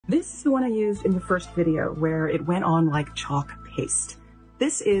This is the one I used in the first video where it went on like chalk paste.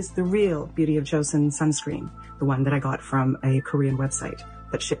 This is the real Beauty of Joseon sunscreen, the one that I got from a Korean website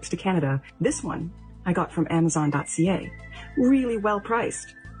that ships to Canada. This one I got from Amazon.ca. Really well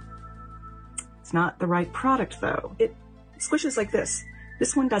priced. It's not the right product though. It squishes like this.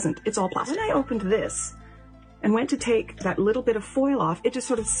 This one doesn't. It's all plastic. When I opened this and went to take that little bit of foil off, it just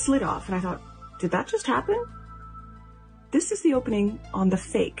sort of slid off, and I thought, did that just happen? This is the opening on the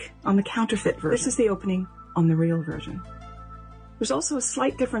fake, on the counterfeit version. This is the opening on the real version. There's also a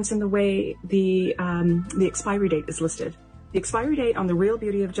slight difference in the way the expiry date is listed. The expiry date on the real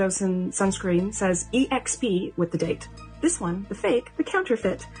Beauty of Joseon sunscreen says EXP with the date. This one, the fake, the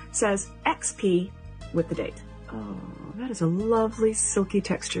counterfeit, says XP with the date. Oh, that is a lovely silky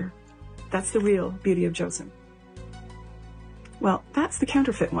texture. That's the real Beauty of Joseon. Well, that's the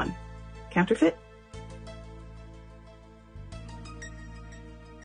counterfeit one. Counterfeit?